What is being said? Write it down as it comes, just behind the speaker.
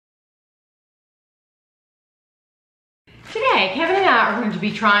Today, Kevin and I are going to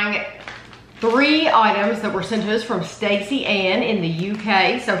be trying 3 items that were sent to us from Stacie Ann in the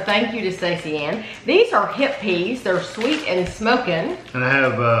UK. So thank you to Stacie Ann. These are Hippeas. They're sweet and smoking. And I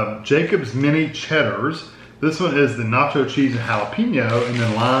have Jacob's Mini Cheddars. This one is the nacho cheese and jalapeno, and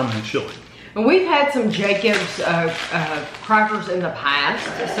then lime and chili. And we've had some Jacob's crackers in the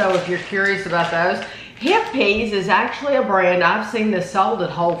past, so if you're curious about those. Hippeas is actually a brand I've seen this sold at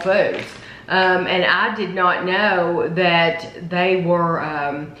Whole Foods. And I did not know that they were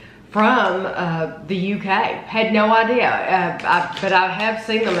from the UK. Had no idea, but I have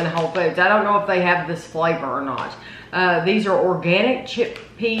seen them in Whole Foods. I don't know if they have this flavor or not. These are organic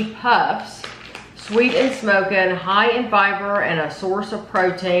chickpea puffs. Sweet and smoking, high in fiber, and a source of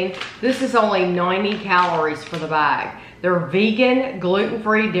protein. This is only 90 calories for the bag. They're vegan,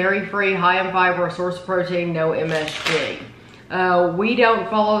 gluten-free, dairy-free, high in fiber, a source of protein, no MSG. We don't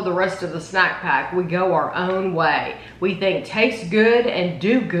follow the rest of the snack pack. We go our own way. We think taste good and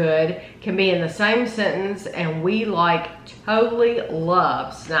do good can be in the same sentence, and we totally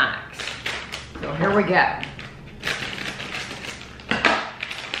love snacks. So here we go.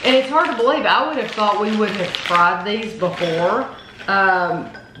 And it's hard to believe. I would have thought we would have tried these before.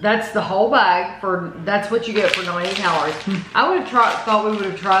 That's the whole bag that's what you get for 90 calories. I would have thought we would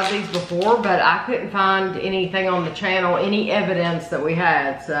have tried these before, but I couldn't find anything on the channel, any evidence that we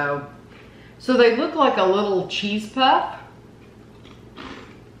had. So they look like a little cheese puff.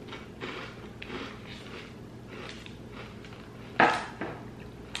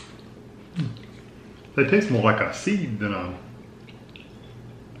 They taste more like a seed than a...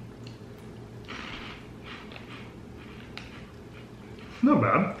 Not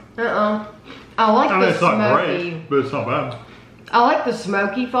bad. I like the it's smoky. not great, but it's not bad. I like the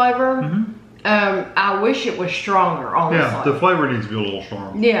smoky flavor. I wish it was stronger, honestly. Yeah, the flavor needs to be a little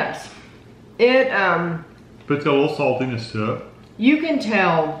stronger. Yes. But it's got a little saltiness to it. You can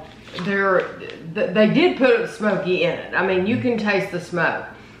tell they did put smoky in it. I mean, you can taste the smoke.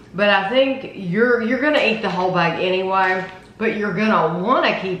 But I think you're gonna eat the whole bag anyway, but you're gonna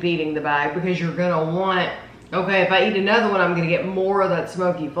wanna keep eating the bag because you're gonna want, okay, if I eat another one, I'm gonna get more of that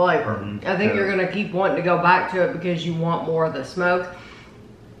smoky flavor. I think you're gonna keep wanting to go back to it because you want more of the smoke.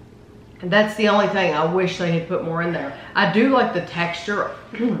 And that's the only thing I wish they had put more in there. I do like the texture.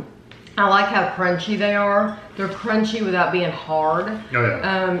 I like how crunchy they are. They're crunchy without being hard. Oh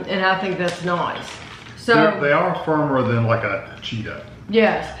yeah. And I think that's nice. So they are firmer than like a Cheeto.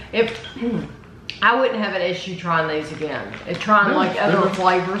 Yes. If I wouldn't have an issue trying these again. And trying other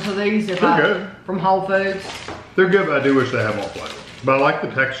flavors of these from Whole Foods. They're good, but I do wish they had more flavor. But I like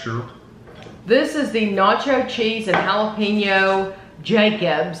the texture. This is the nacho cheese and jalapeno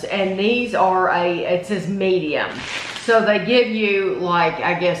Jacob's, and these are it says medium. So they give you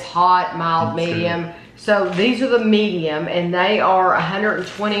I guess hot, mild, medium. So these are the medium, and they are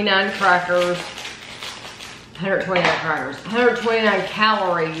 129 crackers. 129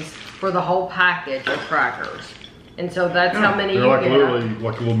 calories for the whole package of crackers. And so that's how many you get. They're literally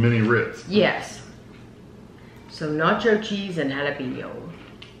like little mini Ritz. Yes. So nacho cheese and jalapeno.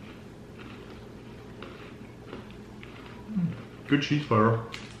 Good cheese flavor.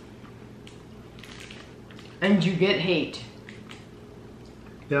 And you get heat.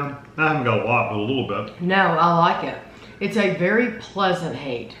 Yeah, I haven't got a lot, but a little bit. No, I like it. It's a very pleasant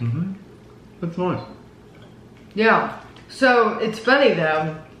heat. That's nice. Yeah. So it's funny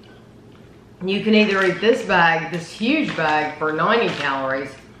though. You can either eat this bag, this huge bag for 90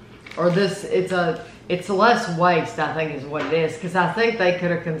 calories, or it's less waste, I think is what it is, because I think they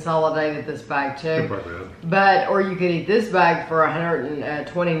could have consolidated this bag too. Or you could eat this bag for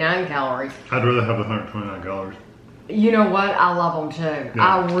 129 calories. I'd rather have the 129 calories. You know what? I love them too. Yeah.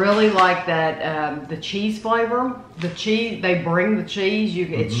 I really like that, the cheese flavor. The cheese, they bring the cheese,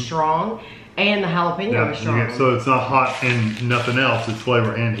 it's strong. And the jalapeno is strong. So it's not hot and nothing else, it's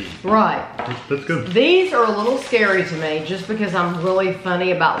flavor and heat. Right. That's good. These are a little scary to me just because I'm really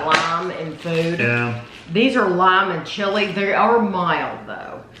funny about lime and food. Yeah. These are lime and chili. They are mild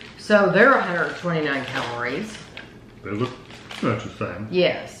though. So they're 129 calories. They look much the same.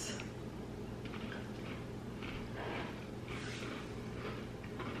 Yes.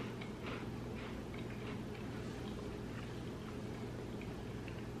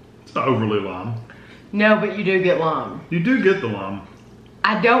 It's not overly lime. No, but you do get lime. You do get the lime.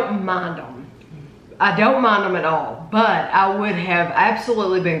 I don't mind them. I don't mind them at all, but I would have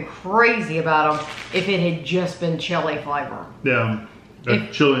absolutely been crazy about them if it had just been chili flavor. Yeah,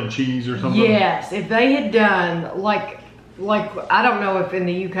 chili and cheese or something. Yes, if they had done like I don't know if in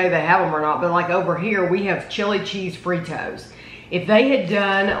the UK they have them or not, but like over here we have chili cheese Fritos. If they had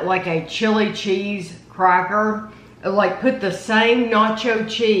done like a chili cheese cracker like put the same nacho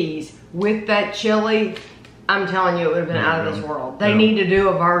cheese with that chili, I'm telling you, it would have been out of this world. They need to do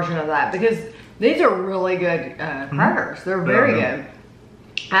a version of that because these are really good crackers. They're very good.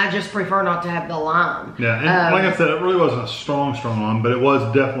 I just prefer not to have the lime. Yeah, and like I said, it really wasn't a strong lime, but it was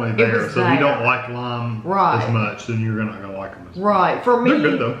definitely there. So if you don't like lime as much, then you're not going to like them as much. Right. For me, they're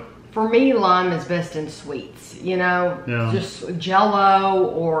good though. For me, lime is best in sweets, you know, just Jell-O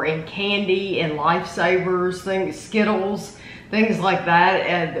or in candy and Lifesavers, things, Skittles, things like that.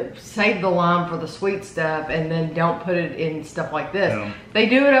 And save the lime for the sweet stuff and then don't put it in stuff like this. Yeah. They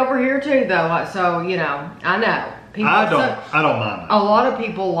do it over here too, though. So, you know, I know. People, I don't mind it. A lot of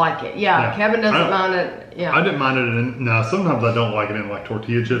people like it. Yeah, Kevin doesn't mind it. Yeah, I didn't mind it. Now, sometimes I don't like it in like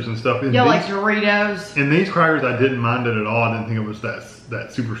tortilla chips and stuff. Like Doritos. In these crackers, I didn't mind it at all. I didn't think it was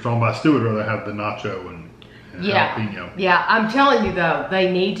that super strong, but I still would rather have the nacho and jalapeno. Yeah, I'm telling you though, they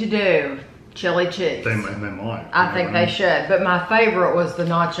need to do chili cheese. They might. I think they should. But my favorite was the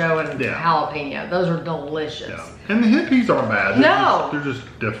nacho and jalapeno. Those are delicious. Yeah. And the Hippeas aren't bad. They're just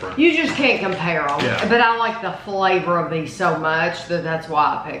different. You just can't compare them. Yeah. But I like the flavor of these so much that's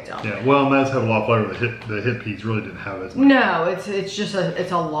why I picked them. Yeah. Well, and those have a lot of flavor. The Hippeas really didn't have as much. No, it's just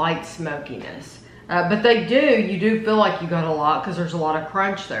a light smokiness. But you do feel like you got a lot because there's a lot of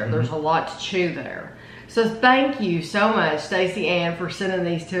crunch there. There's a lot to chew there. So thank you so much, Stacie Ann, for sending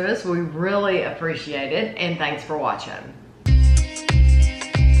these to us. We really appreciate it, and thanks for watching.